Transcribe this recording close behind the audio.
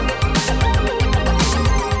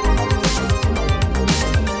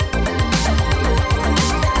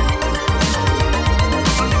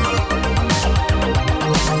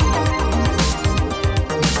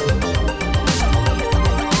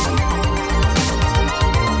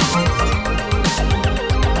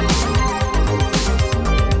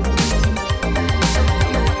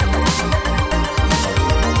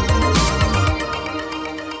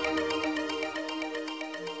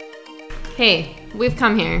Hey, we've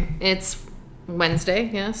come here. It's Wednesday,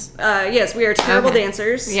 yes? Yes, we are terrible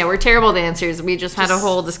dancers. Yeah, we're terrible dancers. We just had a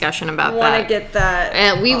whole discussion about that. Want to get that.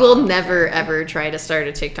 And we will never, ever try to start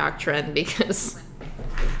a TikTok trend because...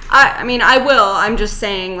 I mean, I will. I'm just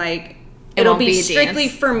saying, like, it'll be strictly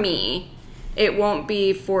dance. for me. It won't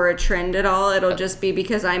be for a trend at all. It'll just be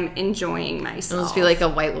because I'm enjoying myself. It'll just be like a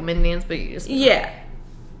white woman dance, but you just... Yeah.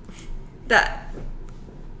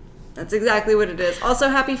 That's exactly what it is. Also,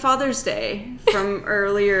 happy Father's Day from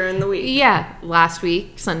earlier in the week. Yeah, last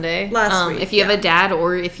week, Sunday. Last week, if you have a dad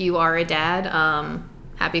or if you are a dad,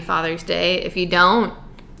 happy Father's Day. If you don't,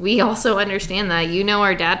 we also understand that. You know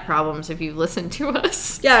our dad problems if you've listened to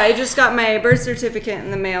us. Yeah, I just got my birth certificate in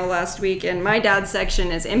the mail last week, and my dad's section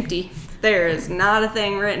is empty. There is not a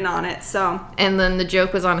thing written on it, so... And then the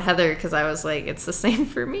joke was on Heather, because I was like, it's the same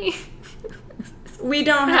for me. We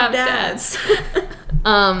don't have dads.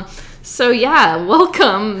 So yeah,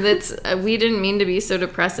 welcome. We didn't mean to be so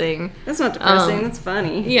depressing. That's not depressing. That's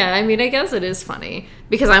funny. Yeah, I mean, I guess it is funny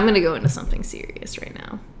because I'm going to go into something serious right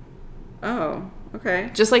now. Oh, okay.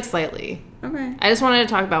 Just like slightly. Okay. I just wanted to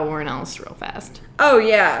talk about Warren Ellis real fast. Oh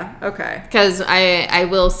yeah. Okay. Because I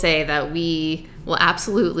will say that we will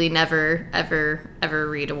absolutely never ever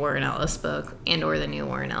read a Warren Ellis book and or the new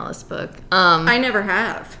Warren Ellis book. I never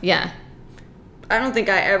have. Yeah. I don't think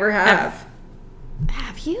I ever have.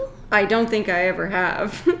 Have you? I don't think I ever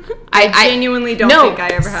have. I genuinely don't think I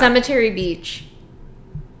ever have. Cemetery Beach.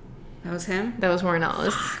 That was him? That was Warren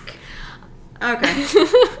Ellis. Fuck. Okay.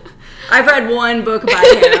 I've read one book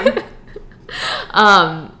by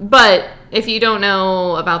him. But if you don't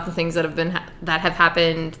know about the things that have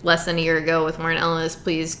happened less than a year ago with Warren Ellis,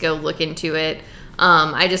 please go look into it.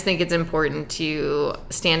 I just think it's important to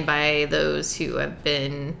stand by those who have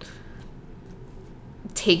been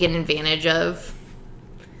taken advantage of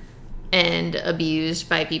and abused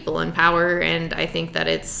by people in power, and I think that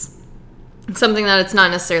it's something that it's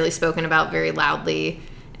not necessarily spoken about very loudly,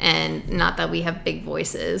 and not that we have big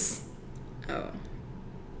voices. Oh,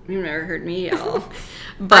 you've never heard me yell.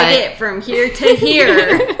 But I get from here to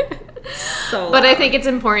here. So loud. But I think it's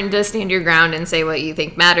important to stand your ground and say what you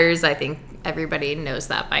think matters. I think everybody knows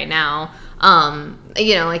that by now.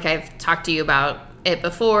 Like I've talked to you about it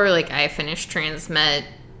before. Like I finished Transmet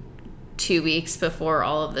 2 weeks before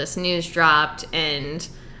all of this news dropped, and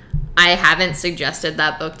I haven't suggested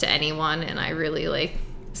that book to anyone, and I really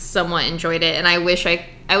somewhat enjoyed it. And I wish I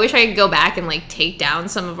could go back and take down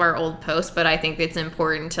some of our old posts, but I think it's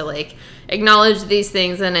important to acknowledge these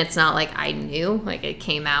things, and it's not like I knew it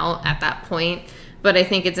came out at that point. But I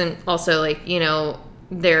think it's also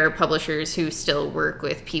there are publishers who still work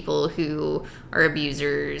with people who are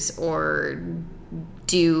abusers or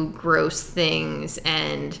do gross things,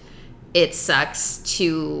 and it sucks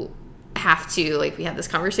to have to, we had this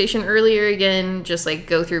conversation earlier again, just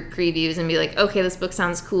go through previews and be like, okay, this book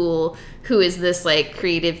sounds cool. Who is this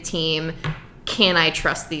creative team? Can I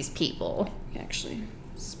trust these people? Actually,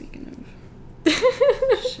 speaking of,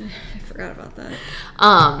 I forgot about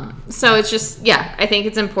that. So it's just, yeah, I think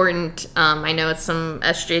it's important. I know it's some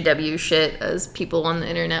SJW shit, as people on the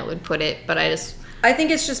internet would put it, but I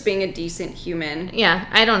think it's just being a decent human. Yeah,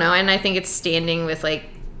 I don't know. And I think it's standing with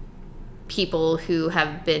people who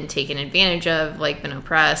have been taken advantage of, been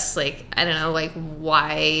oppressed. I don't know,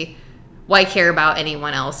 why care about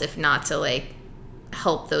anyone else if not to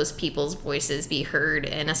help those people's voices be heard,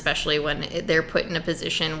 and especially when they're put in a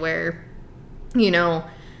position where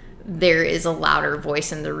there is a louder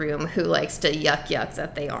voice in the room who likes to yuck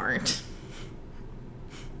that they aren't.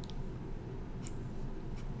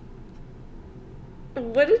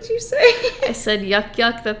 What did you say? I said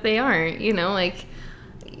yuck that they aren't.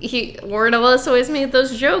 Warren Ellis always made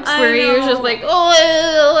those jokes where he was just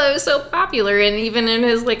oh, I was so popular, and even in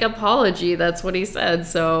his apology, that's what he said.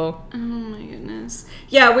 So, oh my goodness,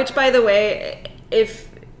 yeah. Which, by the way, if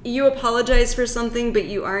you apologize for something but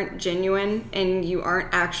you aren't genuine and you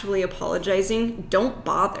aren't actually apologizing, don't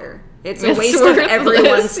bother. It's a waste of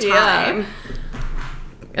everyone's time.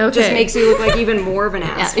 Okay. It just makes you look like even more of an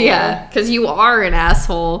asshole. Yeah, because you are an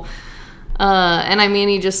asshole. And I mean,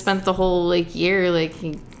 he just spent the whole year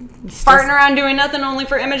farting around doing nothing, only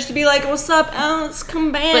for Image to be like, "What's up, Alex?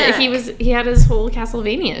 Come back." But he had his whole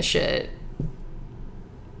Castlevania shit.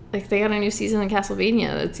 They got a new season of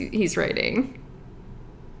Castlevania that he's writing.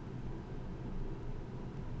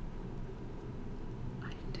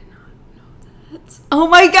 I did not know that. Oh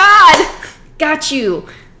my god! Got you.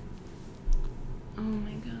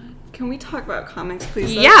 Can we talk about comics,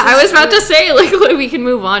 please? Yeah, I was about to say, we can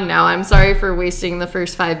move on now. I'm sorry for wasting the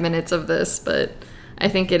first 5 minutes of this, but I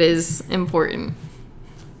think it is important.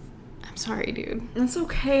 I'm Sorry, dude. It's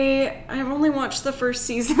okay. I've only watched the first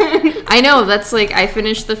season. I know, that's like, I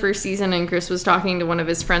finished the first season and Chris was talking to one of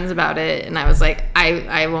his friends about it, and I was like,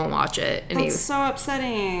 I won't watch it. And That's so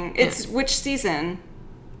upsetting. It's which season?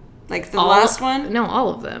 Like the all, last one? No,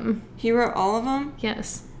 all of them. He wrote all of them?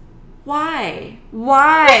 Yes. Why?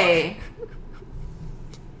 Why?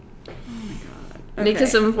 Oh my god. Okay.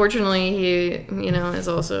 Because unfortunately he, is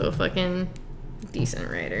also a fucking decent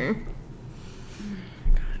writer.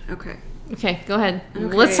 Okay. Okay, go ahead. Okay.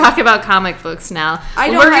 Let's talk about comic books now. I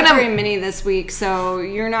don't have very many this week, so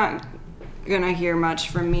you're not gonna hear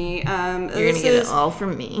much from me. You're gonna get it all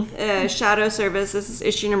from me. Shadow Service. This is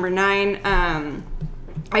issue number 9.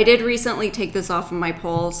 I did recently take this off of my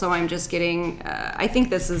poll, so I'm just getting. I think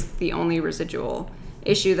this is the only residual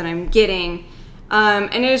issue that I'm getting,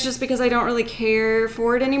 and it is just because I don't really care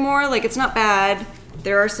for it anymore. Like, it's not bad.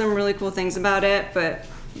 There are some really cool things about it, but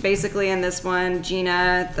basically in this one,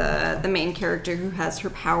 Gina, the main character who has her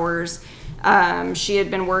powers, she had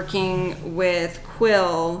been working with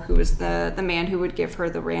Quill, who was the man who would give her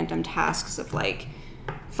the random tasks of like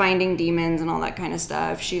finding demons and all that kind of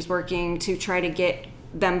stuff. She's working to try to get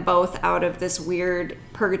them both out of this weird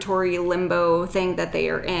purgatory limbo thing that they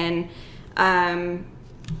are in.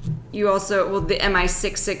 You also, the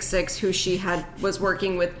MI666, who she was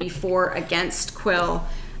working with before against Quill.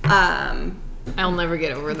 I'll never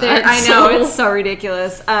get over that. I know, it's so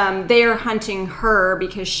ridiculous. They are hunting her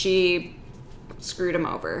because she screwed him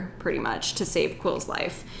over, pretty much, to save Quill's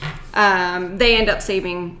life. They end up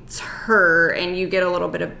saving her, and you get a little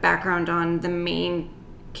bit of background on the main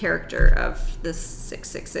character of this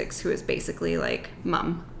 666, who is basically like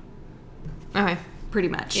Mum. Okay. Pretty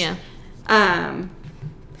much. Yeah.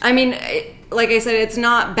 I mean, like I said, it's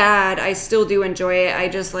not bad. I still do enjoy it. I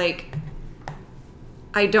just, like,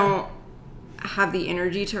 I don't have the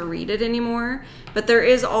energy to read it anymore. But there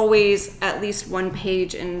is always at least one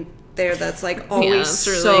page in there that's, like, always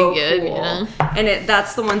really so good, cool. yeah. And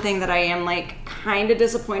that's the one thing that I am, like, kind of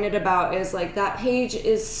disappointed about is, like, that page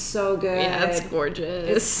is so good. Yeah, it's gorgeous.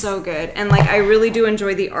 It's so good. And, like, I really do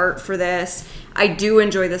enjoy the art for this. I do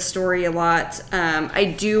enjoy the story a lot. I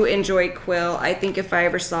do enjoy Quill. I think if I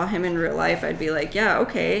ever saw him in real life, I'd be like, yeah,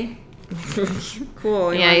 okay.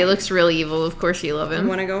 Cool. Yeah, he looks real evil. Of course you love him. I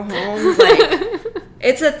want to go home. Like,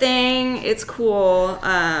 it's a thing. It's cool.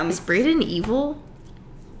 Is Brayden evil?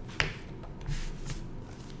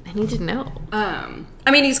 I need to know.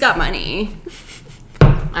 I mean, he's got money.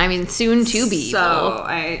 I mean, soon to be evil. So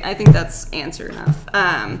I think that's answer enough.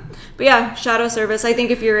 But yeah, Shadow Service. I think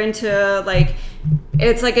if you're into, like,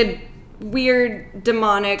 it's like a weird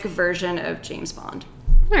demonic version of James Bond.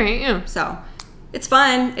 All right, yeah. So it's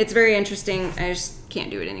fun. It's very interesting. I just can't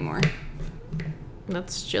do it anymore.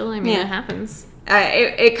 That's chill. I mean, Yeah. it happens.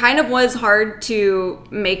 It kind of was hard to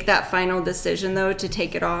make that final decision, though, to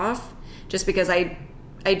take it off, just because I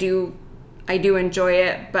do enjoy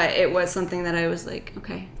it, but it was something that I was like,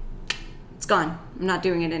 okay, it's gone. I'm not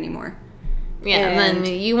doing it anymore. Yeah, and then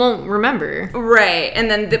you won't remember. Right.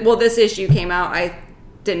 And then, this issue came out. I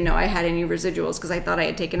didn't know I had any residuals because I thought I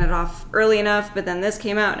had taken it off early enough, but then this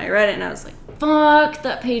came out and I read it and I was like, fuck,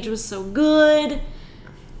 that page was so good.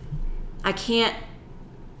 I can't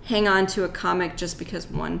hang on to a comic just because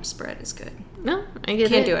one spread is good. No, I get it.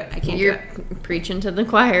 Can't do it. I can't do You're preaching to the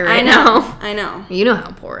choir right I know. now. I know. You know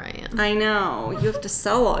how poor I am. I know. You have to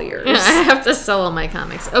sell all yours. I have to sell all my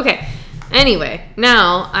comics. Okay. Anyway,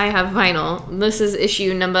 now I have vinyl. This is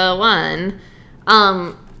issue number 1.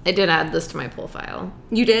 I did add this to my pull file.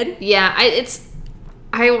 You did? Yeah, I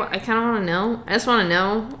kind of want to know. I just want to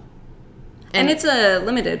know. And it's a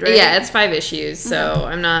limited, right? Yeah, it's 5 issues, so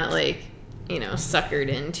I'm not, like, suckered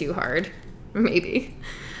in too hard. Maybe.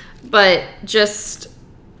 But just,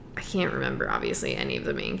 I can't remember, obviously, any of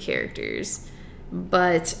the main characters.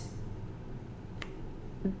 But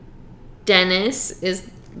Dennis is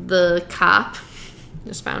the cop.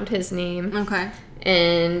 Just found his name. Okay.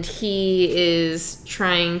 And he is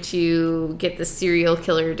trying to get the serial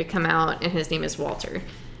killer to come out, and his name is Walter.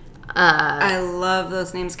 I love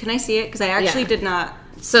those names. Can I see it? Because I actually did not.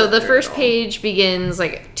 So the first page begins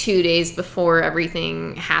like 2 days before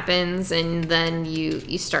everything happens, and then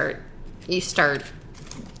you start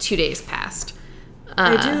 2 days past.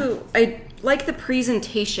 I like the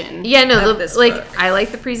presentation. Yeah, no, of this like book. I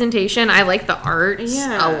like the presentation. I like the art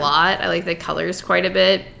a lot. I like the colors quite a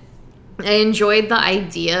bit. I enjoyed the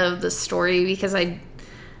idea of the story because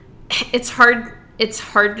it's hard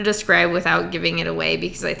to describe without giving it away,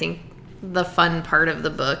 because I think the fun part of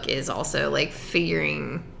the book is also like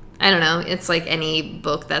figuring I don't know, it's like any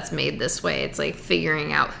book that's made this way. It's like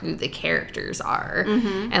figuring out who the characters are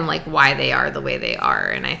and like why they are the way they are.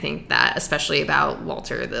 And I think that especially about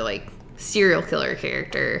Walter, the like serial killer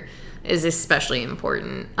character, is especially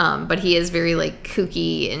important. But he is very like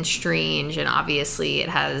kooky and strange, and obviously it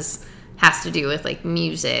has to do with like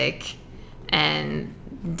music. And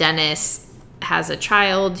Dennis has a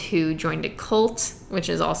child who joined a cult, which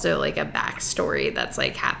is also like a backstory that's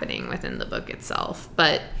like happening within the book itself.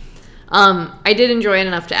 But I did enjoy it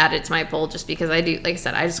enough to add it to my poll, just because I do, like I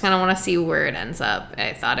said, I just kind of want to see where it ends up.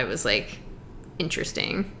 I thought it was like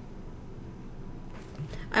interesting.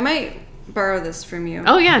 I might borrow this from you.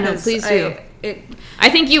 Oh yeah, no, please do. I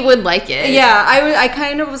think you would like it. Yeah, I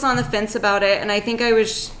kind of was on the fence about it, and I think there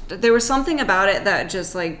was something about it that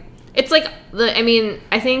just like, it's like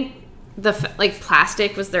I think like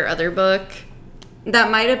Plastic was their other book.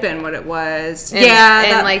 That might have been what it was.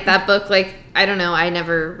 And like that book, like, I don't know, I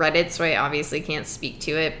never read it, so I obviously can't speak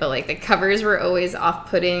to it, but like the covers were always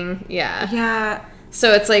off-putting. Yeah.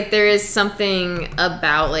 So it's like there is something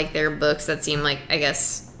about like their books that seem like, I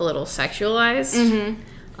guess, a little sexualized.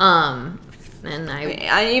 And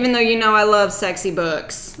I even though I love sexy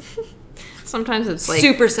books, sometimes it's like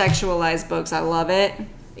super sexualized books. I love it.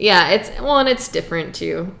 Yeah, it's different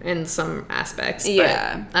too in some aspects. But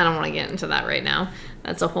I don't want to get into that right now.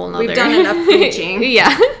 That's a whole nother. We've done enough preaching.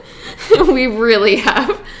 Yeah, we really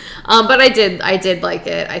have. But I did like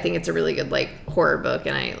it. I think it's a really good like horror book,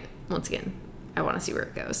 and I want to see where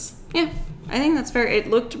it goes. Yeah, I think that's fair. It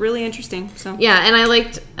looked really interesting. So yeah, and I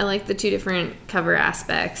liked the two different cover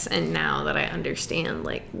aspects, and now that I understand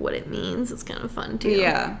like what it means, it's kind of fun too.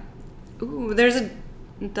 Yeah. Ooh, there's a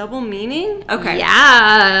double meaning? Okay.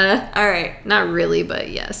 Yeah. All right. Not really, but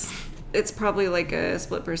yes. It's probably like a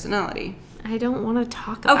split personality. I don't want to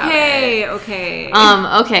talk about it. Okay.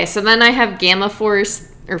 Okay, so then I have Gamma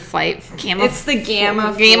Force or Flight. It's the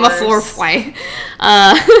Gamma Force Flight.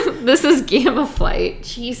 This is Gamma Flight.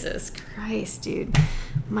 Jesus Christ, dude.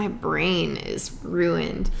 My brain is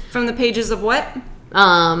ruined. From the pages of what?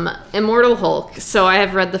 Immortal Hulk. So I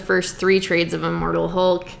have read the first 3 trades of Immortal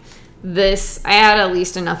Hulk. I had at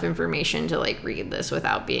least enough information to like read this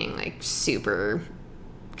without being like super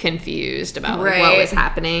confused about like, what was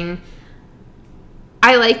happening.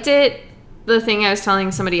 I liked it. The thing I was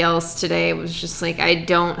telling somebody else today was just like, I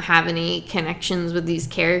don't have any connections with these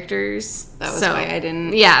characters. That was why I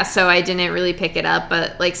didn't. Yeah, so I didn't really pick it up,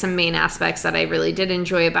 but like some main aspects that I really did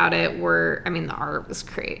enjoy about it were, the art was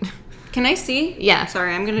great. Can I see? Yeah.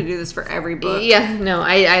 Sorry, I'm going to do this for every book. Yeah, no,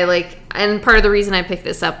 I like, and part of the reason I picked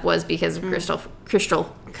this up was because of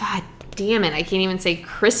Crystal, God damn it, I can't even say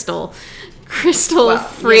Crystal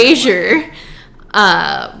Fraser.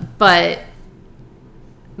 But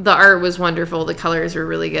the art was wonderful, the colors were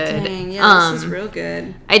really good. Dang, yeah, this is real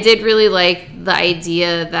good. I did really like the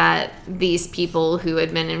idea that these people who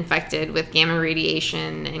had been infected with gamma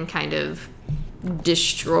radiation and kind of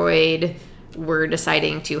destroyed were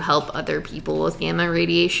deciding to help other people with gamma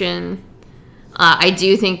radiation. I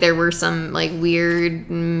do think there were some like weird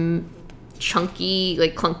chunky,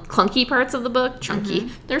 like clunky parts of the book.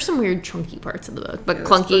 There's some weird chunky parts of the book, but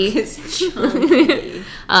clunky.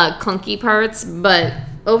 Clunky parts, but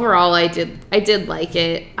overall I did like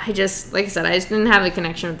it. I just, like I said, I just didn't have a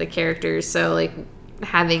connection with the characters, so like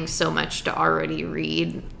having so much to already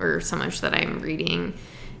read, or so much that I'm reading,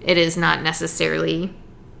 it is not necessarily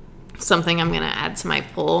something I'm going to add to my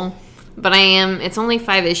poll. But it's only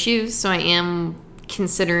 5 issues, so I am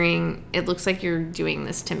considering, it looks like you're doing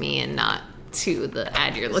this to me and not to the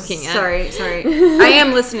ad you're looking at. Sorry. I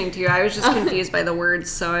am listening to you. I was just confused by the words,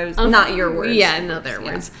 so I was not your words. Yeah, no, their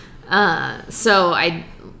words. So I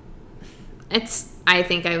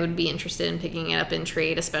think I would be interested in picking it up in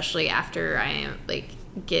trade, especially after I am like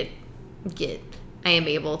I am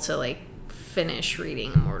able to like finish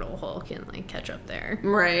reading Immortal Hulk and like catch up there.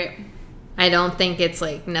 Right. I don't think it's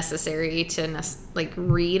like necessary to like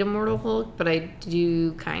read Immortal Hulk, but I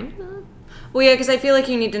do kind of. Well, yeah, because I feel like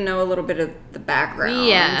you need to know a little bit of the background.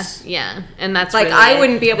 Yeah, and that's like really I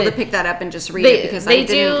wouldn't be able to pick that up and just read it because they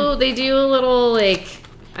do a little like,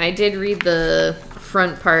 I did read the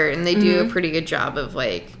front part, and they do a pretty good job of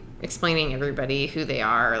like explaining everybody who they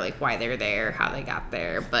are, like why they're there, how they got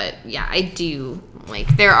there. But yeah, I do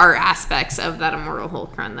like, there are aspects of that Immortal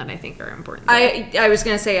Hulk run that I think are important. I was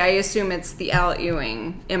gonna say, I assume it's the Al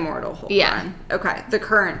Ewing Immortal Hulk run. Okay, the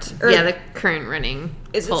current. The current running.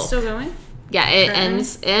 Is Hulk. It still going? Yeah, it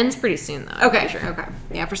ends pretty soon though. Okay, sure. Okay.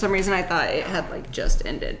 Yeah, for some reason I thought it had like just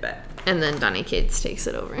ended, but. And then Donny Cates takes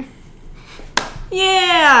it over.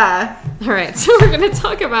 Yeah. All right, so we're gonna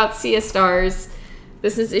talk about Sea of Stars.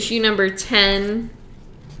 This is issue number 10.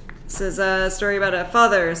 This is a story about a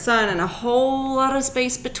father, a son, and a whole lot of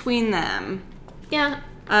space between them. Yeah.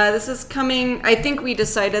 This is coming, I think we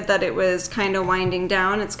decided that it was kind of winding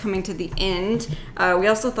down. It's coming to the end. We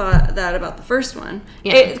also thought that about the first one.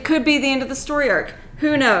 Yeah. It could be the end of the story arc.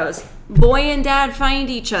 Who knows? Boy and dad find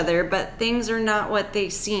each other, but things are not what they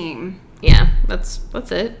seem. Yeah, that's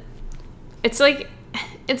it. It's like,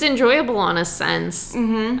 it's enjoyable on a sense.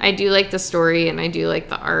 Mm-hmm. I do like the story, and I do like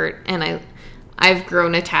the art, and I've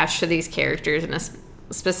grown attached to these characters in a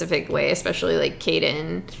specific way, especially like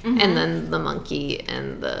Kaden, and then the monkey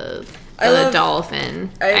and the dolphin.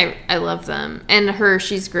 I love them, and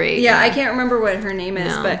she's great. Yeah, I can't remember what her name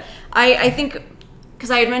is, but I think because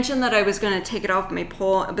I had mentioned that I was going to take it off my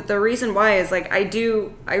poll, but the reason why is like I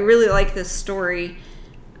really like this story.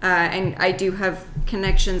 And I do have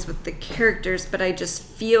connections with the characters, but I just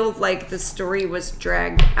feel like the story was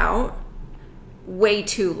dragged out way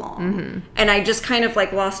too long. And I just kind of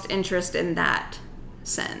like lost interest in that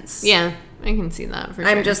sense. Yeah, I can see that for sure.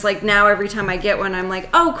 I'm just like, now every time I get one, I'm like,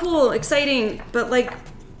 oh, cool, exciting. But like,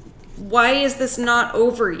 why is this not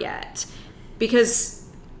over yet? Because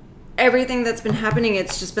everything that's been happening,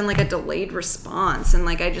 it's just been like a delayed response. And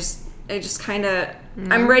like, I just kind of,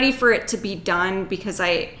 I'm ready for it to be done because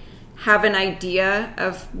I have an idea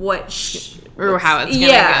of how it's going to go.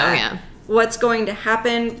 Yeah. What's going to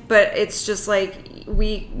happen, but it's just like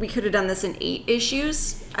we could have done this in 8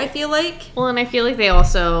 issues, I feel like. Well, and I feel like they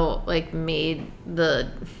also like made the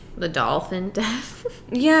dolphin death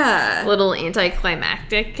a little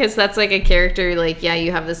anticlimactic, because that's like a character like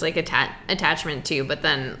you have this like attachment to, but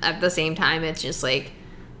then at the same time it's just like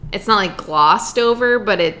it's not like glossed over,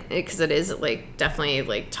 but because it is like definitely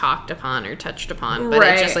like talked upon or touched upon, but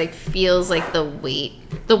it just like feels like the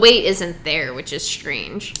weight isn't there, which is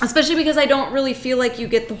strange. Especially because I don't really feel like you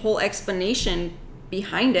get the whole explanation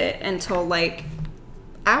behind it until like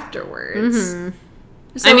afterwards. Mm-hmm.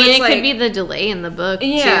 So I mean, it could be the delay in the book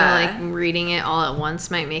too. Like reading it all at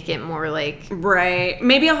once might make it more like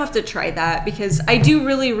Maybe I'll have to try that because I do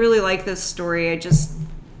really, really like this story. I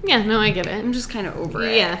get it. I'm just kind of over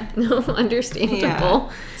it. Yeah, no, understandable. Yeah.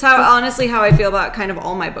 It's honestly how I feel about kind of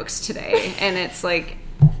all my books today. And it's like,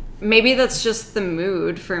 maybe that's just the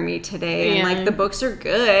mood for me today. And like, the books are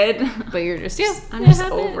good. But you're just, I'm just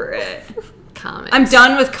over it. Comics. I'm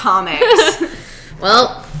done with comics.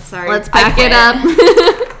 Well, sorry. Let's back it up.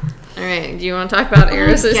 All right, do you want to talk about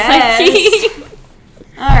Eros and Psyche?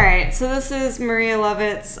 All right, so this is Maria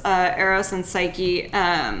Lovett's Eros and Psyche.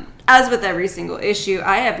 As with every single issue,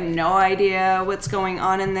 I have no idea what's going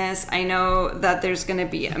on in this. I know that there's going to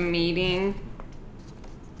be a meeting.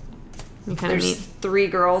 There's 3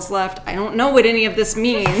 girls left. I don't know what any of this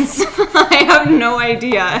means. I have no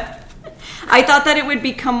idea. I thought that it would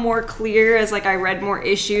become more clear as like I read more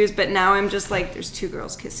issues, but now I'm just like, there's 2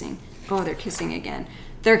 girls kissing. Oh, they're kissing again.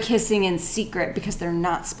 They're kissing in secret because they're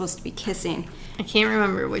not supposed to be kissing. I can't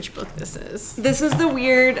remember which book this is. This is the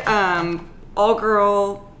weird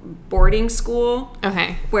all-girl boarding school.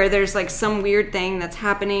 Okay. Where there's like some weird thing that's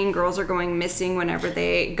happening. Girls are going missing whenever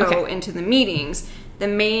they go into the meetings. The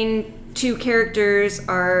main 2 characters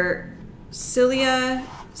are Celia.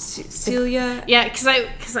 Yeah, because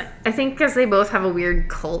I think because they both have a weird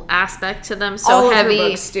cult aspect to them. So all heavy. Of her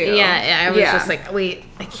books do. Yeah, I was just like, wait,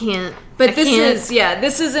 I can't. But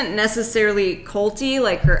this isn't necessarily culty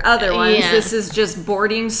like her other ones. Yeah. This is just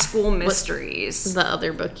boarding school mysteries. The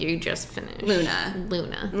other book you just finished, Luna.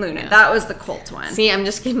 Yeah. That was the cult one. See, I'm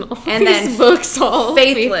just getting all these books all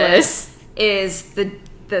Faithless is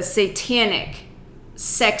the satanic,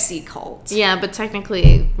 sexy cult. Yeah, but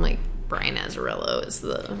technically, like, Brian Azzarello is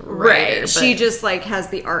the writer. Right. She just like has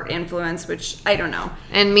the art influence, which I don't know.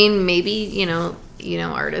 I mean, maybe,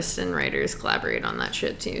 artists and writers collaborate on that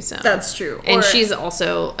shit too. So that's true. And she's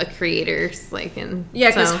also a creator, like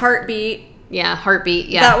because Heartbeat. Yeah, Heartbeat.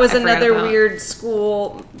 Yeah, that was another weird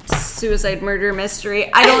school suicide murder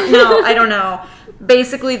mystery. I don't know.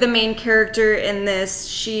 Basically, the main character in this,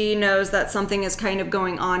 she knows that something is kind of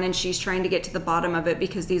going on, and she's trying to get to the bottom of it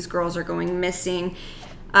because these girls are going missing.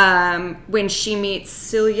 When she meets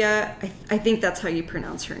Celia, I think that's how you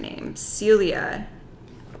pronounce her name, Celia.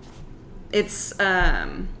 It's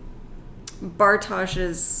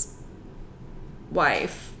Bartosh's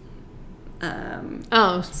wife.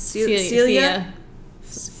 Celia.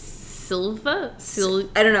 Silva?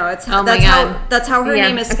 I don't know. That's how her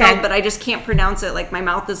name is spelled, but I just can't pronounce it. Like, my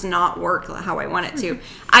mouth does not work how I want it to.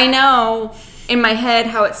 I know in my head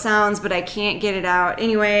how it sounds, but I can't get it out.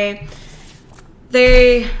 Anyway,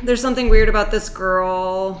 there's something weird about this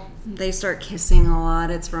girl. They start kissing a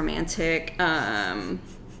lot. It's romantic.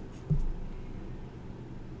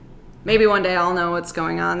 Maybe one day I'll know what's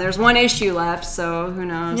going on. There's one issue left, so who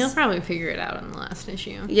knows? You'll probably figure it out in the last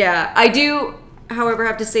issue. Yeah, I do, however,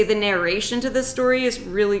 have to say the narration to this story is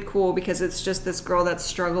really cool because it's just this girl that's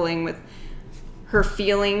struggling with her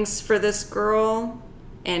feelings for this girl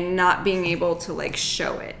and not being able to, like,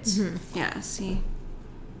 show it. Mm-hmm. Yeah, see?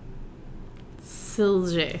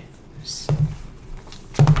 Silje.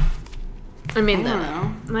 I made that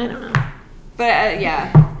up. I don't know. But,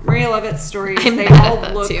 yeah. Maria Lovett's stories, they all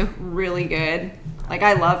look really good. Like,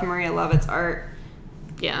 I love Maria Lovett's art.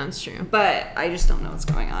 Yeah, that's true. But I just don't know what's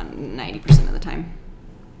going on 90% of the time.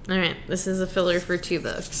 All right, this is a filler for 2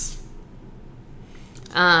 books.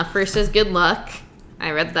 First is Good Luck.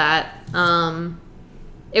 I read that.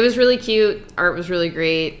 It was really cute. Art was really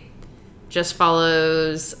great. Just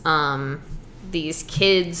follows these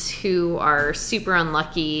kids who are super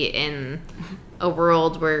unlucky in a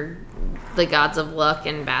world where the gods of luck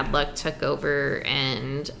and bad luck took over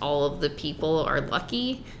and all of the people are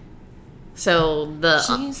lucky. So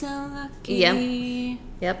she's so lucky.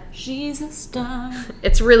 Yep. She's a star.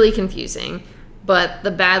 It's really confusing. But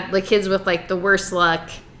the kids with, like, the worst luck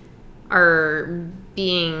are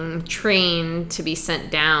being trained to be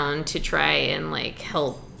sent down to try and, like,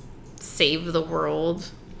 help save the world.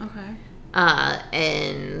 Okay.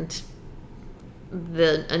 And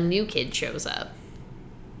a new kid shows up.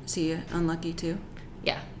 Is he unlucky too?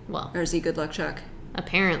 Yeah, well. Or is he Good Luck Chuck?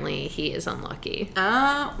 Apparently he is unlucky.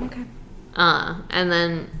 Oh, okay. And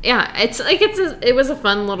then, yeah, it was a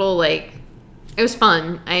fun little, like, it was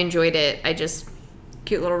fun. I enjoyed it.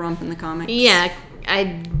 Cute little romp in the comics. Yeah,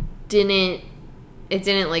 it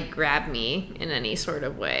didn't, like, grab me in any sort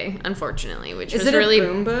of way, unfortunately, which was really... Is it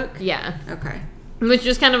a Boom book? Yeah. Okay. Which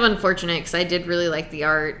was kind of unfortunate because I did really like the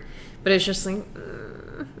art, but it's just like...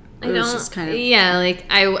 Just kind of... Yeah, like,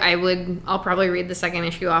 I'll probably read the second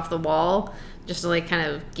issue off the wall just to, like, kind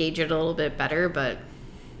of gauge it a little bit better, but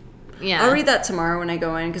yeah. I'll read that tomorrow when I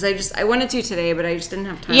go in, because I wanted to today, but I just didn't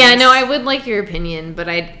have time. Yeah, no, I would like your opinion, but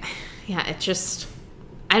it just,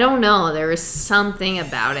 I don't know, there was something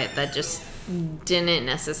about it that just didn't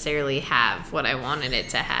necessarily have what I wanted it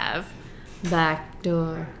to have. Back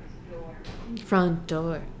door. Front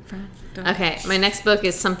door. Okay, my next book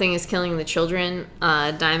is Something is Killing the Children.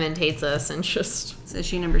 Diamond hates us and just... Is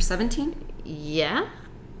issue number 17? Yeah.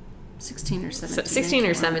 16 or 17. 16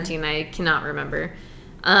 or 17, I cannot remember.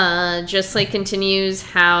 Just, like, continues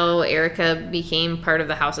how Erica became part of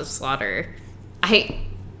the House of Slaughter. I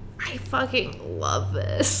fucking love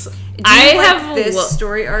this. Do you like this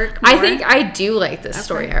story arc more? I think I do like this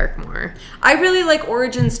story arc more. I really like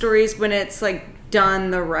origin stories when it's, like,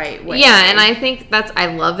 done the right way. Yeah, and I think I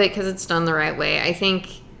love it because it's done the right way. I think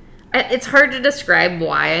it's hard to describe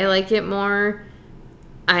why I like it more.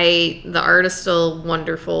 The art is still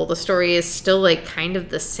wonderful. The story is still, like, kind of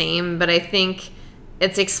the same, but I think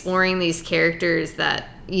it's exploring these characters that,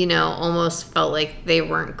 you know, almost felt like they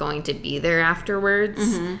weren't going to be there afterwards.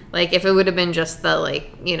 Mm-hmm. Like, if it would have been just the,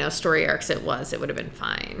 like, you know, story arcs it would have been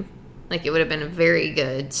fine. Like, it would have been a very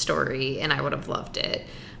good story, and I would have loved it.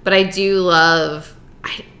 But I do love,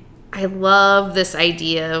 I love this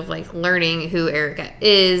idea of, like, learning who Erica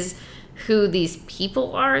is, who these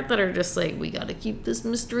people are that are just like, we gotta keep this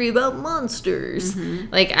mystery about monsters.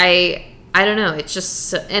 Mm-hmm. Like, I don't know, it's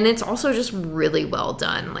just, and it's also just really well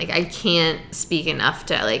done. Like, I can't speak enough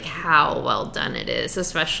to, like, how well done it is,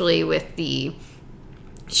 especially with the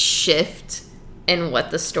shift in what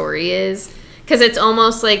the story is. Because it's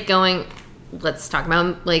almost like going... Let's talk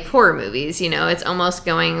about, like, horror movies, you know? It's almost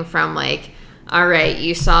going from, like, all right,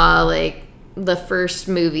 you saw, like, the first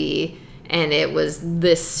movie and it was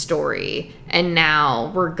this story, and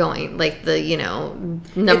now we're going, like, the, you know,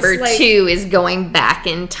 number 2 is going back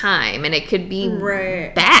in time, and it could be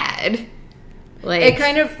bad. Like, it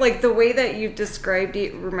kind of, like, the way that you've described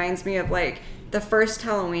it reminds me of, like, the first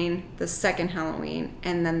Halloween, the second Halloween,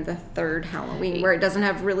 and then the third Halloween, where it doesn't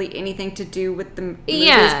have really anything to do with the movies,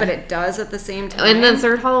 but it does at the same time. And the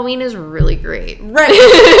third Halloween is really great. Right.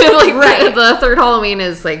 Like, the third Halloween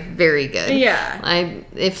is, like, very good. Yeah.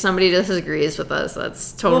 If somebody disagrees with us,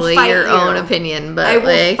 that's totally your own opinion, but I will,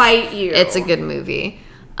 like, fight you. It's a good movie.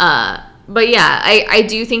 But yeah, I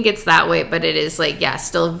do think it's that way, but it is, like, yeah,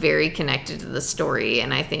 still very connected to the story,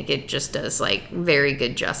 and I think it just does, like, very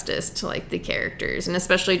good justice to, like, the characters, and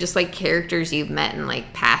especially just, like, characters you've met in,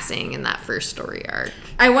 like, passing in that first story arc.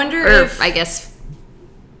 I wonder if... I guess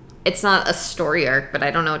it's not a story arc, but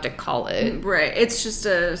I don't know what to call it. Right, it's just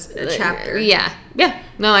a chapter. Yeah.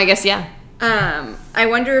 No, I guess, yeah. I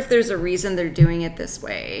wonder if there's a reason they're doing it this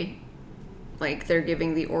way. Like, they're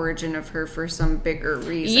giving the origin of her for some bigger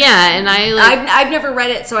reason. Yeah, and I've never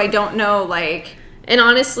read it, so I don't know, like... And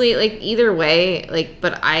honestly, like, either way, like,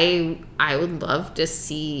 but I would love to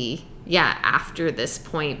see, after this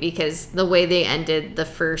point, because the way they ended the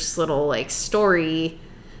first little, like, story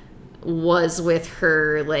was with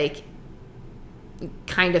her, like,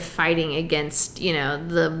 kind of fighting against, you know,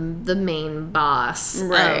 the main boss of,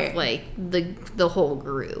 like, the whole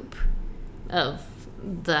group of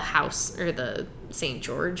the house, or the St.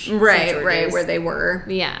 George. Right, where they were.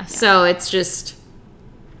 Yeah, so it's just...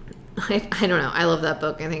 I don't know. I love that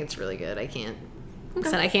book. I think it's really good. I can't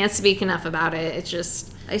speak enough about it. It's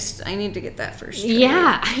just... I need to get that first.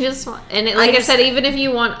 Yeah, I just want... And I said, even if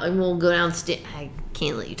you want... We'll go downstairs. I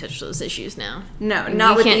can't let you touch those issues now. No,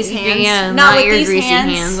 not with these hands. Yeah, not with your these greasy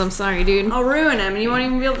hands. I'm sorry, dude. I'll ruin them, and you won't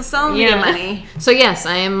even be able to sell them to get money. So, yes,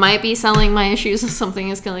 I might be selling my issues if something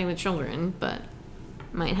is killing the children, but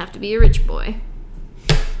might have to be a rich boy.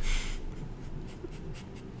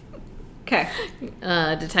 Okay.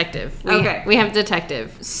 Detective. Okay. We have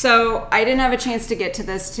detective. So I didn't have a chance to get to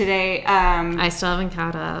this today. I still haven't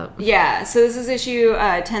caught up. Yeah. So this is issue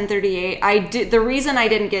 1038. The reason I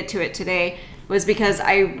didn't get to it today was because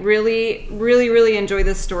I really, really, really enjoy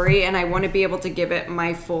this story, and I want to be able to give it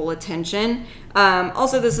my full attention.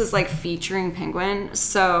 Also, this is like featuring Penguin,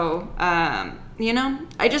 so you know,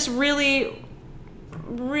 I just really,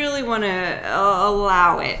 really want to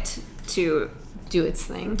allow it to do its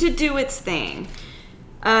thing. Dan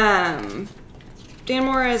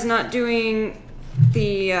Mora is not doing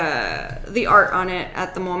the art on it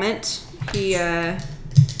at the moment. He did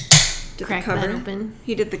Crack the cover. that open.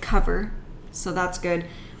 He did the cover, so that's good.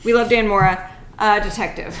 We love Dan Mora.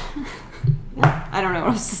 Detective. I don't know what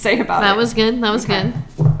else to say about it. That was good. Good.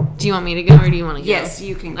 Do you want me to go, or do you want to go? Yes,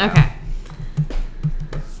 you can go. Okay.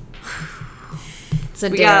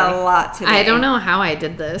 We got a lot today. I don't know how I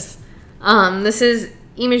did this. This is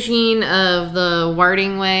Imogene of the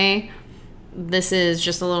Warding Way. This is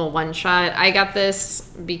just a little one shot. I got this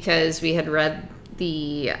because we had read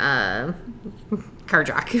the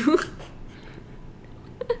Karjaku.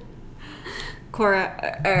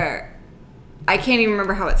 Cora, I can't even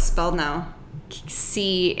remember how it's spelled now.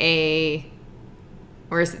 C-A,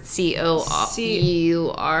 or is it C-O-U-R-A?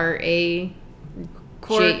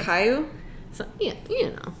 Korakayu? So, yeah,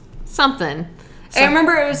 you know, something. I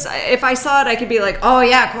remember it was, if I saw it, I could be like, oh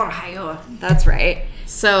yeah, Korakayu. That's right.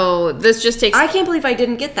 So this just takes... I can't believe I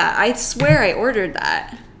didn't get that. I swear I ordered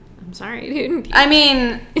that. I'm sorry, dude. I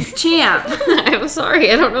mean, champ. I'm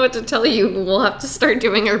sorry. I don't know what to tell you. We'll have to start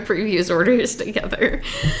doing our previews orders together.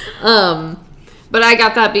 But I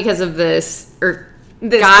got that because of this.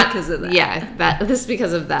 Because of that. Yeah, this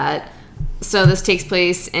because of that. So this takes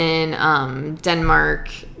place in Denmark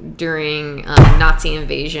during Nazi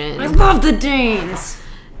invasion. I love the Danes.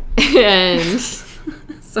 And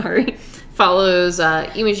sorry, follows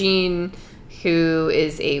Imogene, who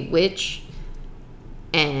is a witch,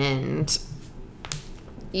 and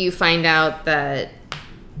you find out that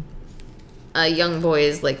a young boy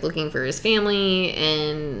is like looking for his family,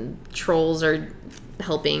 and trolls are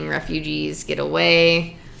helping refugees get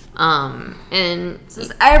away. And this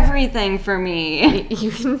is everything for me.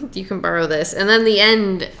 You can borrow this, and then the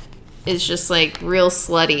end is just like real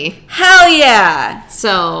slutty. Hell yeah!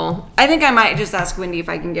 So I think I might just ask Wendy if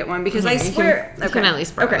I can get one, because I swear you can at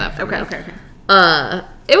least borrow that from me. Okay.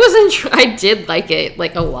 It was I did like it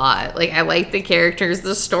like a lot. Like, I liked the characters.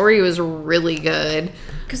 The story was really good.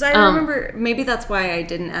 Because I remember, maybe that's why I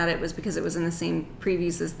didn't add it, was because it was in the same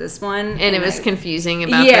previews as this one. And it was confusing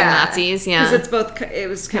about the Nazis, because it's both, it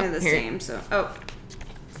was kind of the same, so, oh,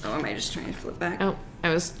 am I just trying to flip back? Oh,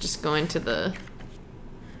 I was just going to the...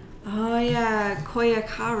 Oh, yeah,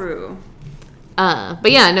 Koyakaru.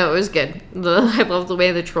 But yeah, no, it was good. I loved the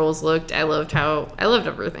way the trolls looked. I loved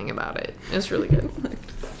everything about it. It was really good.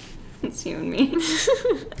 It's you and me.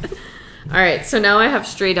 All right, so now I have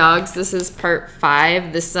Stray Dogs. This is part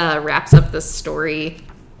 5. This wraps up the story.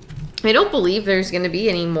 I don't believe there's going to be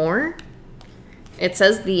any more. It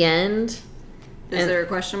says the end. Is there a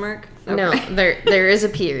question mark? Okay. No, there is a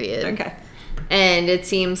period. Okay. And it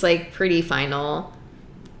seems like pretty final.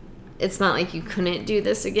 It's not like you couldn't do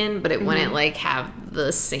this again, but it wouldn't like have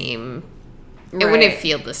the same... It wouldn't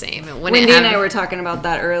feel the same. Wendy and I were talking about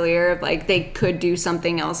that earlier. Like, they could do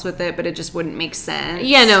something else with it, but it just wouldn't make sense.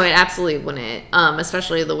 Yeah, no, it absolutely wouldn't.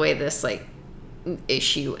 Especially the way this, like,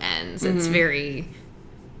 issue ends. It's very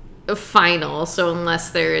final. So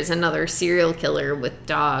unless there is another serial killer with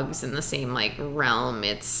dogs in the same, like, realm,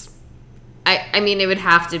 it's... I mean, it would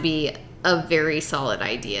have to be a very solid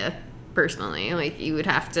idea, personally. Like, you would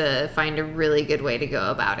have to find a really good way to go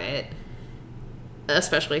about it.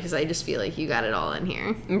 especially because I just feel like you got it all in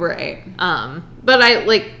here. Right. But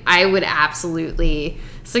I would absolutely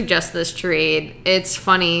suggest this trade. It's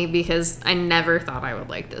funny because I never thought I would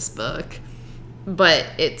like this book, but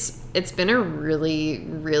it's been a really,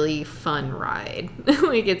 really fun ride.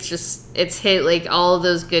 Like, it's hit like all of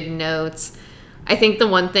those good notes. I think the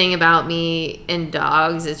one thing about me and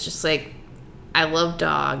dogs is just like, I love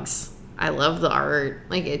dogs. I love the art.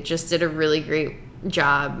 Like, it just did a really great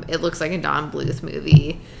job. It looks like a Don Bluth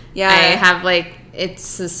movie. Yeah. I have like,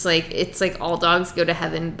 it's just like, it's like All Dogs Go to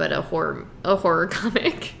Heaven, but a horror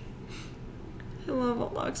comic. I love All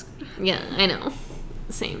Dogs Go to Heaven. Yeah, I know.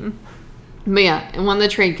 Same. But yeah, and when the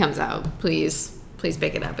trade comes out, please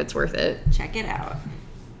pick it up. It's worth it. Check it out.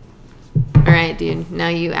 All right, dude. Now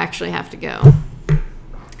you actually have to go.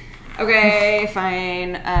 Okay,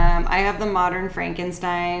 fine. I have the Modern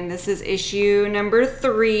Frankenstein. This is issue number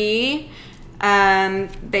 3.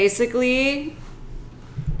 Basically,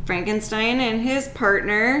 Frankenstein and his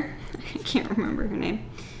partner, I can't remember her name.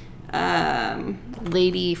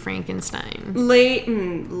 Lady Frankenstein.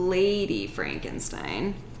 Lady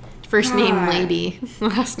Frankenstein. First name Lady,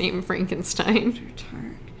 last name Frankenstein.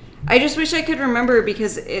 I just wish I could remember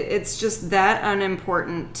because it's just that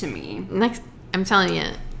unimportant to me. I'm telling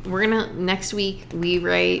you, next week we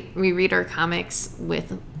read our comics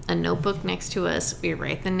with a notebook next to us. We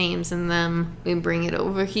write the names in them. We bring it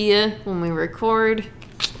over here when we record.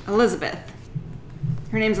 Elizabeth.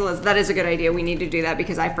 Her name's Elizabeth. That is a good idea. We need to do that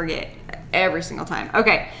because I forget every single time.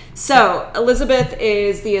 Okay, so Elizabeth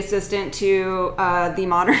is the assistant to the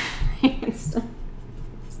Modern Frankenstein.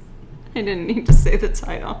 I didn't need to say the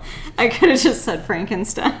title. I could have just said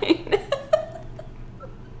Frankenstein.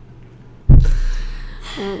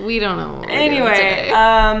 We don't know what we're anyway,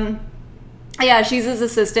 doing today. Yeah, she's his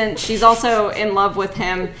assistant. She's also in love with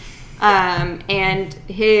him. And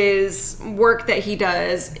his work that he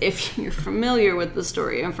does, if you're familiar with the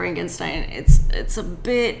story of Frankenstein, it's a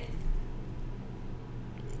bit...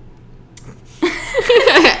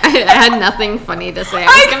 I had nothing funny to say.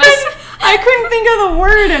 I couldn't think of the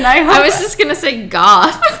word, and I was just gonna say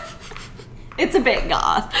goth. It's a bit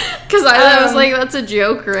goth. Because I was like, that's a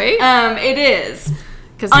joke, right? It is.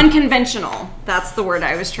 Unconventional. That's the word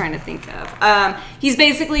I was trying to think of. He's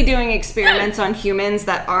basically doing experiments on humans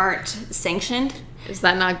that aren't sanctioned. Is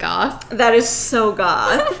that not goth? That is so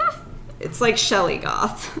goth. It's like Shelley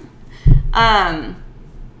goth.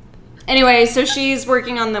 Anyway, so she's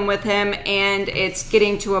working on them with him, and it's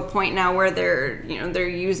getting to a point now where they're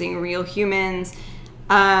using real humans.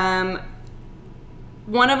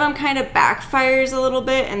 One of them kind of backfires a little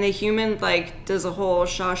bit, and the human does a whole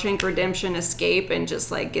Shawshank Redemption escape and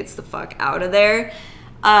just gets the fuck out of there.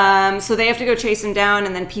 So they have to go chase him down,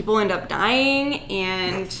 and then people end up dying,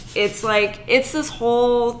 and it's this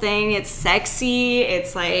whole thing. It's sexy.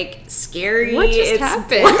 It's scary. What just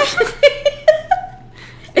happened?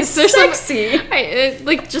 It's sexy.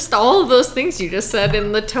 Just all of those things you just said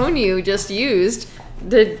and the tone you just used.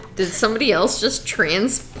 Did somebody else just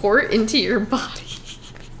transport into your body?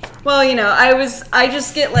 Well, I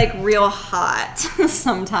just get real hot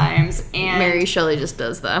sometimes, and Mary Shelley just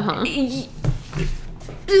does that, huh?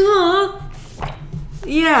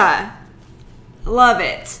 Yeah, love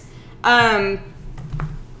it.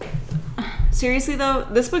 Seriously though,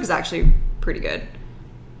 this book is actually pretty good.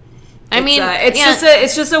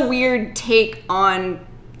 It's just a weird take on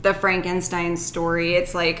the Frankenstein story.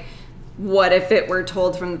 It's what if it were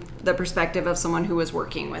told from the perspective of someone who was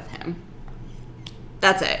working with him?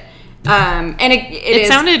 That's it. And it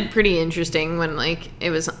sounded pretty interesting when it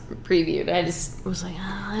was previewed. I just was like,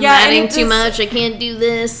 I'm adding too much. I can't do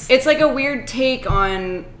this. It's a weird take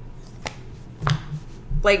on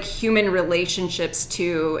human relationships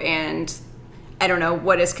too, and I don't know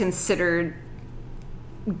what is considered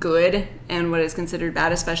good and what is considered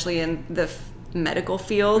bad, especially in the medical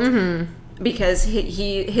field. Mm-hmm. Because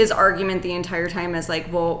his argument the entire time is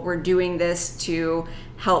well, we're doing this to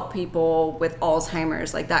help people with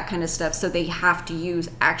Alzheimer's, that kind of stuff. So they have to use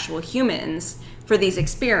actual humans for these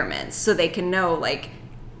experiments so they can know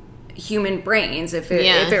human brains if it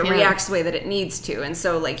reacts the way that it needs to. And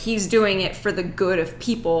so he's doing it for the good of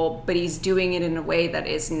people, but he's doing it in a way that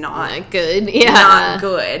is not good. Yeah. Not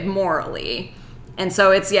good morally. And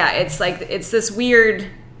so it's this weird...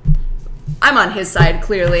 I'm on his side,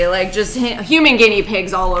 clearly. Just human guinea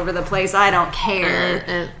pigs all over the place. I don't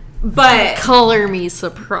care. But... Color me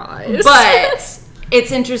surprised. But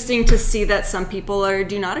it's interesting to see that some people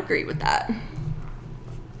do not agree with that.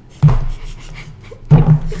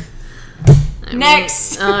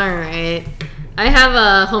 Next. All right. I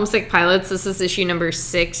have Homesick Pilots. This is issue number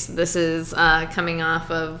 6. This is coming off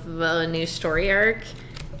of the new story arc.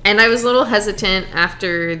 And I was a little hesitant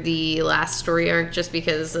after the last story arc just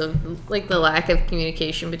because of like the lack of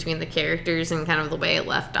communication between the characters and kind of the way it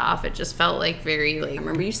left off. It just felt like very like... I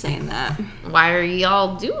remember you saying that. Why are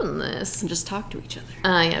y'all doing this? And just talk to each other.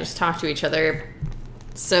 Yeah, just talk to each other.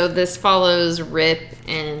 So this follows Rip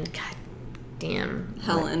and... God damn.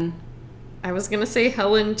 Helen. I was going to say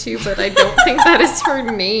Helen too, but I don't think that is her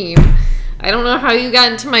name. I don't know how you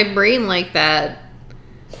got into my brain like that.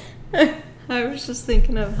 I was just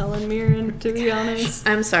thinking of Helen Mirren, to be honest.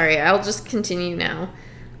 I'm sorry. I'll just continue now.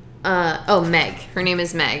 Meg. Her name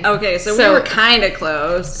is Meg. Okay, so we were kind of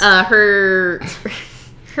close. Her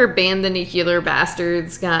band, the Nuclear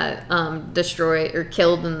Bastards, got destroyed or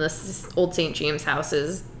killed in this Old St. James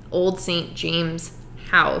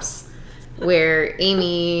house, where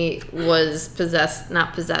Amy was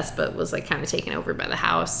not possessed, but was like kind of taken over by the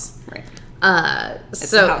house. Right.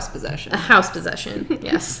 It's a house possession. A house possession,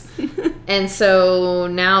 yes. And so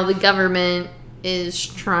now the government is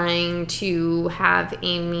trying to have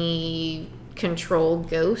Amy control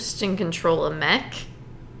Ghost and control a mech.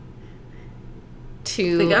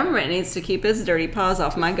 The government needs to keep its dirty paws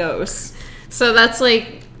off my ghosts. So that's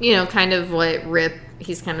like, kind of what Rip,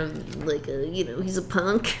 he's kind of like he's a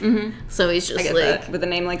punk. Mm-hmm. So he's just like... that. With a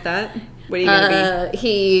name like that? What are you going to be?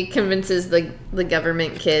 He convinces the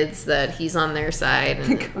government kids that he's on their side.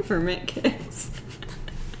 And the government kids.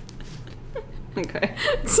 Okay.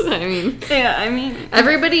 So, I mean...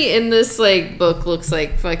 Everybody in this, like, book looks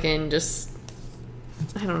like fucking just...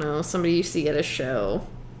 I don't know, somebody you see at a show.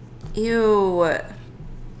 Ew.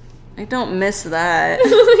 I don't miss that.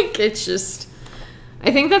 Like, it's just...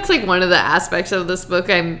 I think that's, like, one of the aspects of this book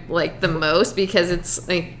I'm like the most, because it's,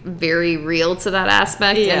 like, very real to that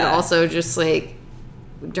aspect. Yeah. And also just, like,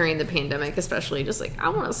 during the pandemic especially, just, like, I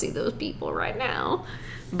want to see those people right now.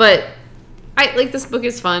 But... this book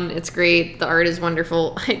is fun. It's great. The art is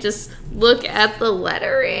wonderful. I just look at the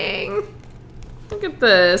lettering. Look at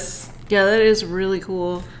this. Yeah, that is really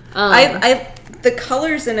cool. The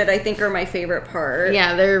colors in it, I think, are my favorite part.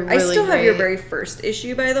 Yeah, they're really I still great. have your very first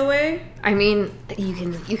issue, by the way. I mean,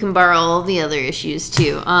 you can borrow all the other issues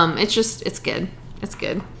too. It's good. It's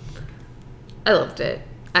good. I loved it.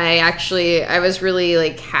 I was really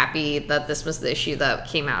like happy that this was the issue that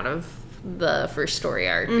came out of the first story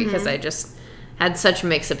arc, because I just had such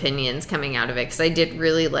mixed opinions coming out of it, because I did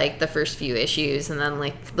really like the first few issues, and then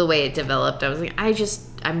like the way it developed, I was like,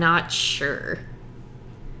 I'm not sure,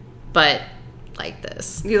 but like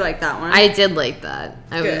this. You like that one? I did like that.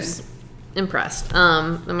 I was impressed.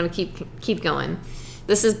 I'm gonna keep going.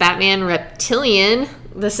 This is Batman Reptilian.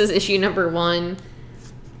 This is issue number 1.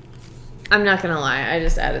 I'm not gonna lie, I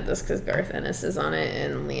just added this because Garth Ennis is on it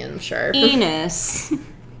and Liam Sharp. Enos.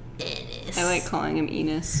 I like calling him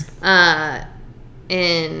Enos.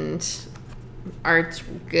 And art's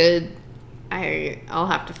good. I'll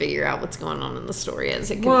have to figure out what's going on in the story as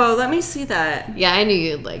it can. Whoa, let me see that. Yeah, I knew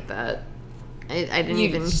you'd like that. I didn't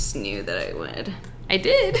even just knew that I would. I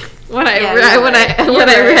did. When I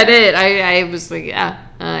read it, I was like, yeah,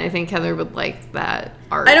 I think Heather would like that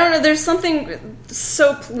art. I don't know, there's something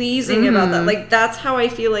so pleasing about that. Like, that's how I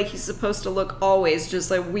feel like he's supposed to look always, just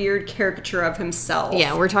like weird caricature of himself.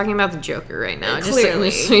 Yeah, we're talking about the Joker right now.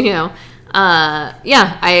 Clearly. Just so you know.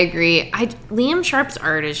 Yeah, I agree. Liam Sharp's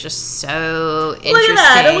art is just so interesting. Look at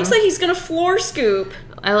that. It looks like he's gonna floor scoop.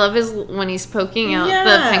 I love when he's poking out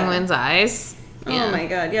the penguin's eyes. Yeah. Oh my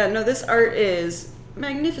god. Yeah, no, this art is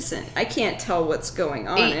magnificent. I can't tell what's going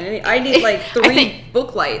on. I need like 3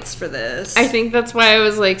 book lights for this. I think that's why I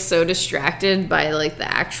was like so distracted by like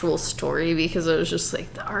the actual story, because I was just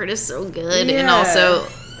like, the art is so good. Yeah. And also,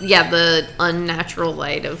 the unnatural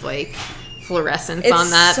light of like fluorescence on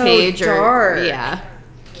that so page dark.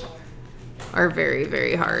 are very,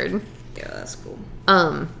 very hard. Yeah, that's cool.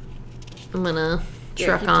 I'm gonna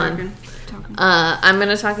truck on. I'm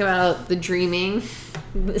gonna talk about The Dreaming.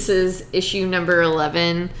 This is issue number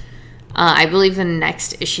 11. I believe the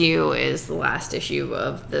next issue is the last issue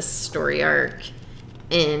of this story arc,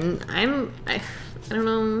 and I don't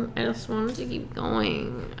know, I just want it to keep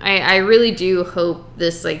going. I really do hope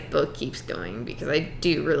this like book keeps going, because I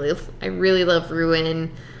really love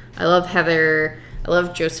Ruin. I love Heather. I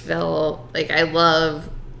love Josephine. Like, I love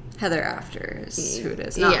Heather After is who it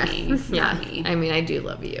is, not me. Not me. I mean, I do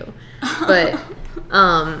love you, but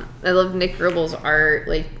I love Nick Ribble's art.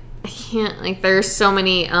 Like, I can't, like, there's so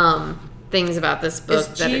many things about this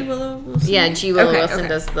book. Is G. Willow Wilson? Yeah, G. Willow Wilson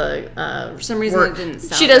does the for some reason it didn't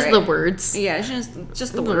sound she does right. the words. Yeah, she does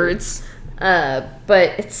just the words.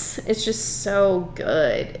 But it's just so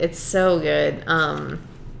good. It's so good.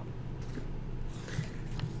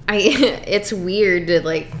 It's weird to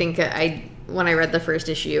like think when I read the first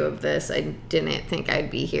issue of this, I didn't think I'd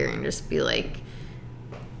be here and just be like,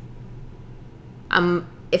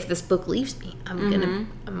 if this book leaves me, I'm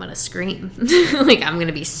gonna scream. Like, I'm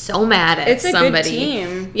gonna be so mad at somebody. It's a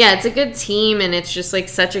good team. Yeah, it's a good team, and it's just like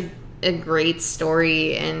such a great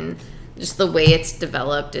story, and just the way it's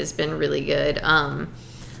developed has been really good.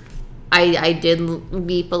 I did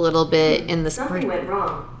weep a little bit in the Something went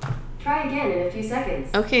wrong. Try again in a few seconds.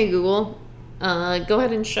 Okay, Google. Go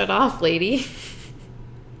ahead and shut off, lady.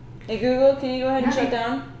 Hey, Google, can you go ahead and shut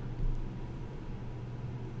down?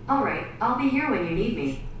 All right, I'll be here when you need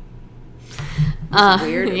me.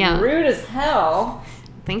 Weird. Yeah. Rude as hell.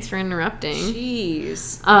 Thanks for interrupting.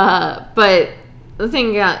 Jeez. But the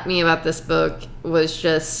thing got me about this book was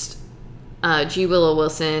just G. Willow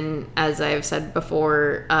Wilson. As I've said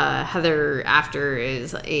before, Heather After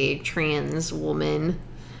is a trans woman,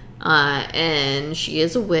 and she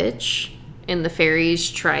is a witch, and the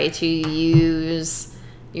fairies try to use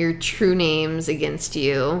your true names against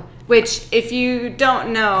you. Which, if you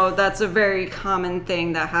don't know, that's a very common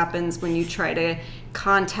thing that happens when you try to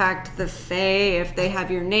contact the Fae. If they have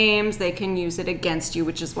your names, they can use it against you,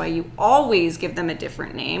 which is why you always give them a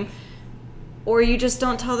different name. Or you just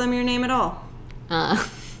don't tell them your name at all.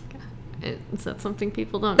 Is that something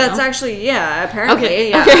people don't That's know? actually, yeah, apparently. Okay,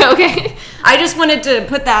 Yeah. okay. I just wanted to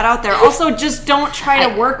put that out there. Also, just don't try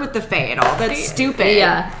to work with the Fae at all. That's stupid.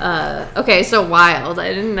 Yeah. Okay, so wild.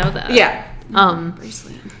 I didn't know that. Yeah.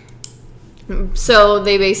 Bracelet. So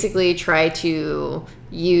they basically try to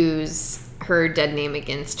use her dead name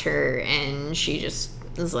against her, and she just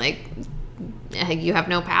is like, you have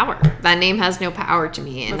no power. That name has no power to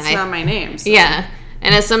me. And That's not my name. So. Yeah.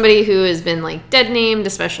 And as somebody who has been like dead named,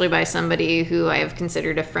 especially by somebody who I have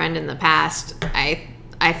considered a friend in the past,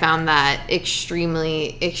 I found that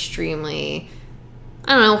extremely, extremely,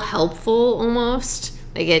 I don't know, helpful almost.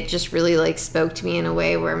 Like, it just really like spoke to me in a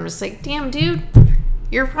way where I'm just like, damn, dude,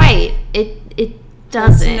 you're right. It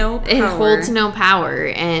doesn't. It holds no power.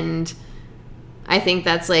 And I think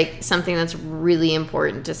that's like something that's really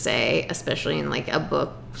important to say, especially in like a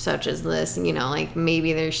book such as this. You know, like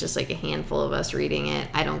maybe there's just like a handful of us reading it.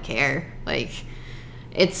 I don't care. Like,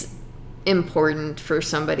 it's important for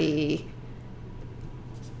somebody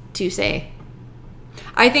to say.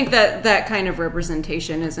 I think that kind of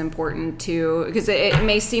representation is important too, because it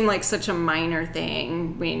may seem like such a minor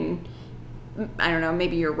thing when, I don't know,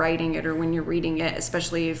 maybe you're writing it or when you're reading it,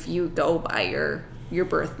 especially if you go by your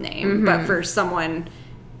birth name. Mm-hmm. But for someone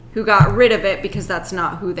who got rid of it because that's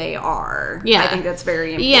not who they are, I think that's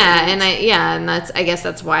very important. And that's, I guess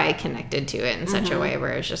that's why I connected to it in such a way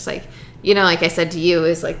where it's just like, you know, like I said to you,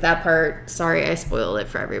 is like that part, sorry I spoiled it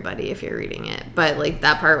for everybody if you're reading it, but like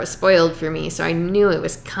that part was spoiled for me, so I knew it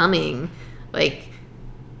was coming, like,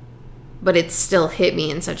 but it still hit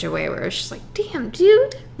me in such a way where it's just like, damn,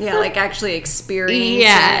 dude. Yeah, like actually experiencing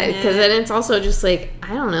it. Because then it's also just like, I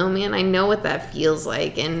don't know, man, I know what that feels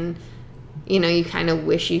like, and you know, you kind of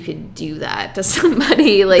wish you could do that to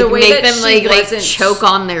somebody, like make them like choke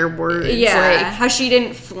on their words. Yeah, like, how she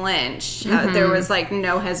didn't flinch. How there was like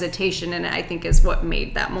no hesitation, and I think is what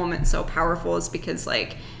made that moment so powerful, is because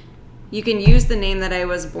like you can use the name that I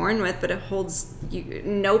was born with, but it holds you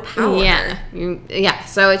no power. Yeah.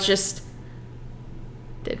 So it's just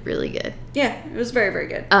did really good. Yeah, it was very, very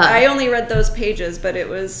good. I only read those pages, but it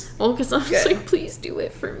was because I was like, please do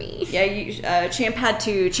it for me. Yeah, Champ had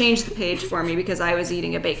to change the page for me because I was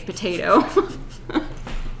eating a baked potato.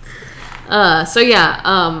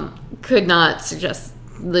 Could not suggest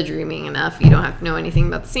The Dreaming enough. You don't have to know anything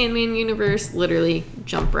about the Sandman universe. Literally,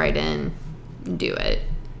 jump right in, do it.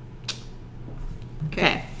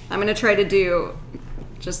 Okay. I'm going to try to do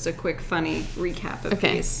just a quick, funny recap of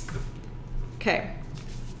these. Okay.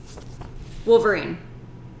 Wolverine,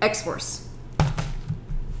 X-Force,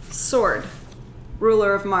 Sword,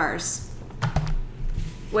 Ruler of Mars,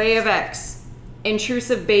 Way of X,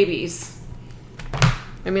 Intrusive Babies.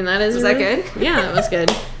 I mean, that is... Was that good? Yeah, it was good.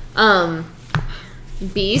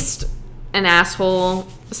 Beast, an asshole,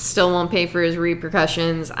 still won't pay for his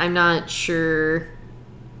repercussions. I'm not sure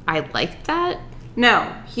I like that.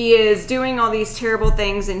 No, he is doing all these terrible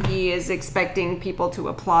things, and he is expecting people to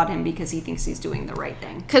applaud him because he thinks he's doing the right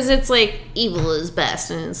thing. Because it's like, evil is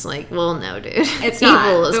best, and it's like, well, no, dude. It's not.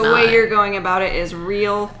 Evil is the way you're going about it is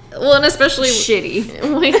real. Well, and especially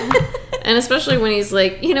shitty. Like, and especially when he's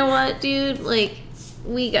like, you know what, dude? Like,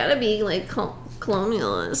 we gotta be like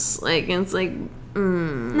colonialists. Like, it's like,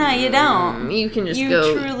 No, you don't. You can just You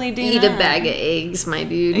go truly do eat a not. bag of eggs, my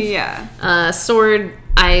dude. Yeah. Sword,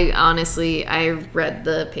 I read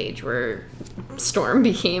the page where Storm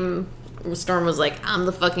was like, I'm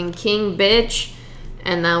the fucking king, bitch.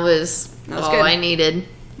 And that was all good. I needed.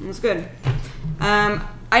 It was good.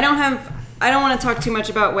 I don't want to talk too much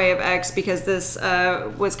about Way of X because this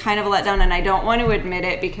was kind of a letdown, and I don't want to admit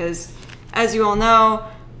it because, as you all know,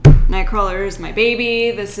 Nightcrawler is my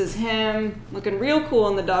baby. This is him looking real cool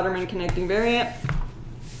in the Dodderman connecting variant.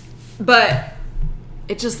 But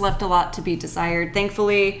it just left a lot to be desired.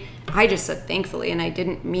 Thankfully, I just said thankfully, and I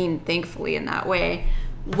didn't mean thankfully in that way.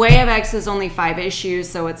 Way of X is only 5 issues,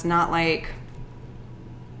 so it's not like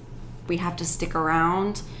we have to stick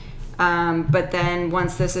around. But then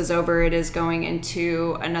once this is over, it is going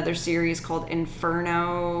into another series called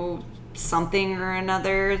Inferno something or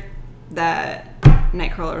another that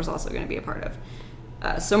Nightcrawler is also going to be a part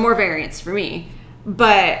of. So more variants for me.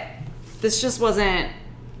 But this just wasn't...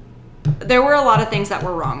 There were a lot of things that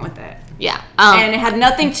were wrong with it. Yeah. And it had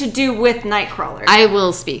nothing to do with Nightcrawler. I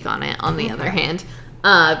will speak on it, on the other hand.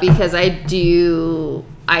 Because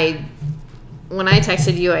when I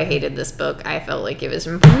texted you I hated this book, I felt like it was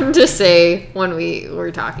important to say when we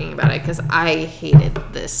were talking about it, because I hated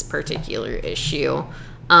this particular issue.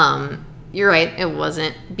 You're right, it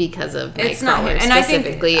wasn't because of It's not Nightcrawler him. And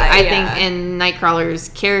specifically. I think and Nightcrawler's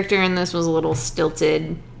character in this was a little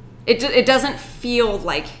stilted. It doesn't feel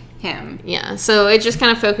like him. Yeah, so it just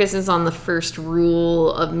kind of focuses on the first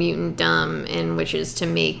rule of mutantdom, and which is to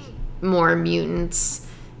make more mutants,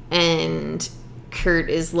 and Kurt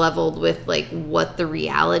is leveled with like what the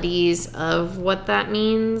realities of what that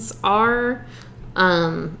means are.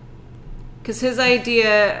 Because his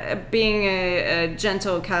idea of being a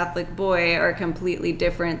gentle Catholic boy are completely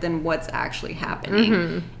different than what's actually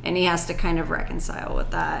happening. And he has to kind of reconcile with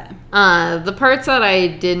that. The parts that I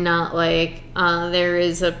did not like, there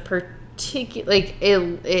is a particular, like,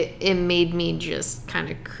 it made me just kind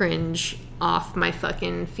of cringe off my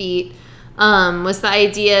fucking feet, was the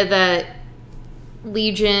idea that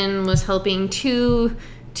Legion was helping two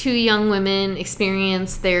young women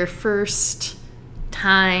experience their first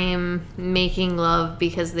time making love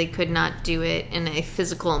because they could not do it in a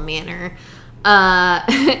physical manner.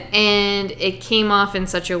 And it came off in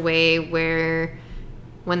such a way where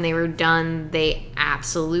when they were done, they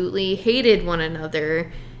absolutely hated one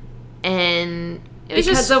another. And it was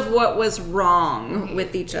because just of what was wrong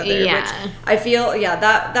with each other. Yeah. Which I feel,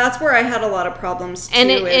 that's where I had a lot of problems too.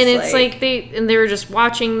 It's like they were just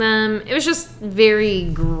watching them. It was just very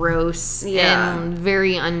gross and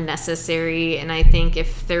very unnecessary. And I think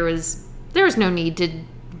if there was no need to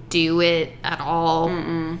do it at all.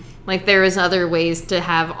 Like, there was other ways to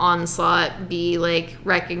have Onslaught be like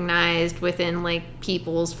recognized within like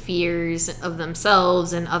people's fears of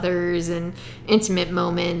themselves and others and intimate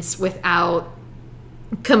moments without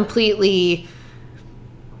completely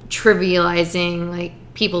trivializing like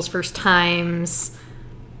people's first times,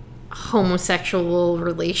 homosexual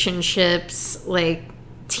relationships, like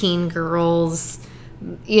teen girls,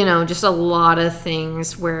 just a lot of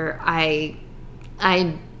things where I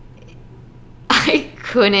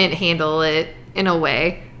couldn't handle it in a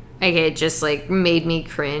way. Like, it just like made me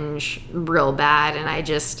cringe real bad,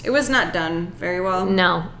 and it was not done very well.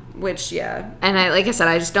 No. Which, yeah. And like I said,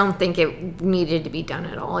 I just don't think it needed to be done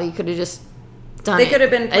at all. You could have just done They could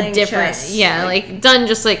have been playing a different, chess. yeah, like done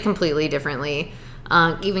just like completely differently.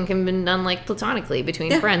 Even can have been done like platonically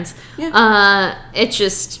between friends. Yeah. It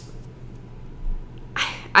just,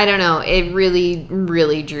 I don't know. It really,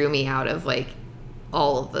 really drew me out of like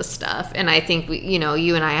all of the stuff. And I think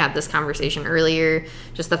you and I had this conversation earlier.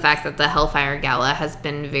 Just the fact that the Hellfire Gala has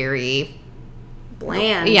been very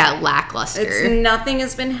bland. Yeah, lackluster. Nothing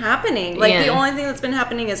has been happening. Like, the only thing that's been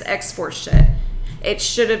happening is X-Force shit. It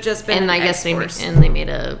should have just been And I guess they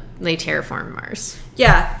terraformed Mars.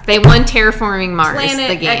 Yeah. They won Terraforming Mars, Planet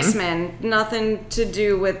the game. X-Men. Nothing to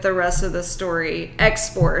do with the rest of the story.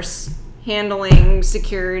 X-Force. Handling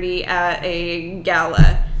security at a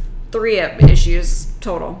gala. 3 issues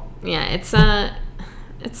total. Yeah, it's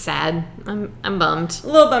sad. I'm bummed. A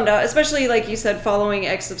little bummed out. Especially, like you said, following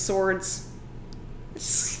X of Swords.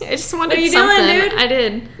 I just wanted what are you something. doing, dude? I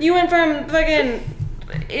did. You went from fucking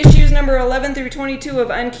issues number 11 through 22 of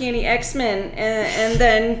Uncanny X-Men, and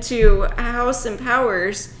then to House and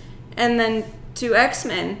Powers, and then to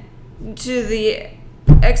X-Men, to the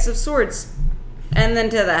X of Swords, and then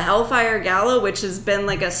to the Hellfire Gala, which has been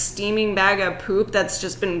like a steaming bag of poop that's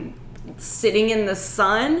just been sitting in the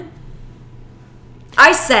sun.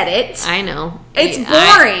 I said it. I know. It's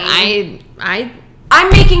boring. I I'm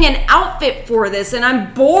making an outfit for this, and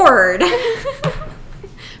I'm bored.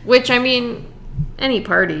 Which, I mean, any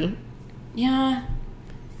party. Yeah.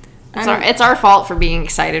 It's our fault for being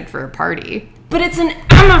excited for a party. But it's an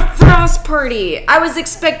Emma Frost party. I was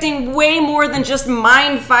expecting way more than just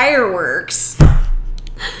mine fireworks.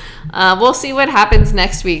 We'll see what happens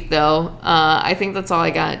next week, though. I think that's all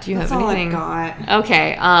I got. Do you have anything? That's all I got.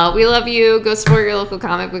 Okay. We love you. Go support your local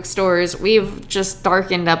comic book stores. We've just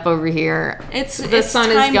darkened up over here. The sun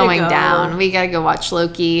is going down. We gotta go watch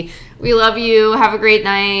Loki. We love you. Have a great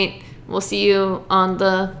night. We'll see you on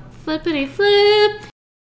the flippity flip.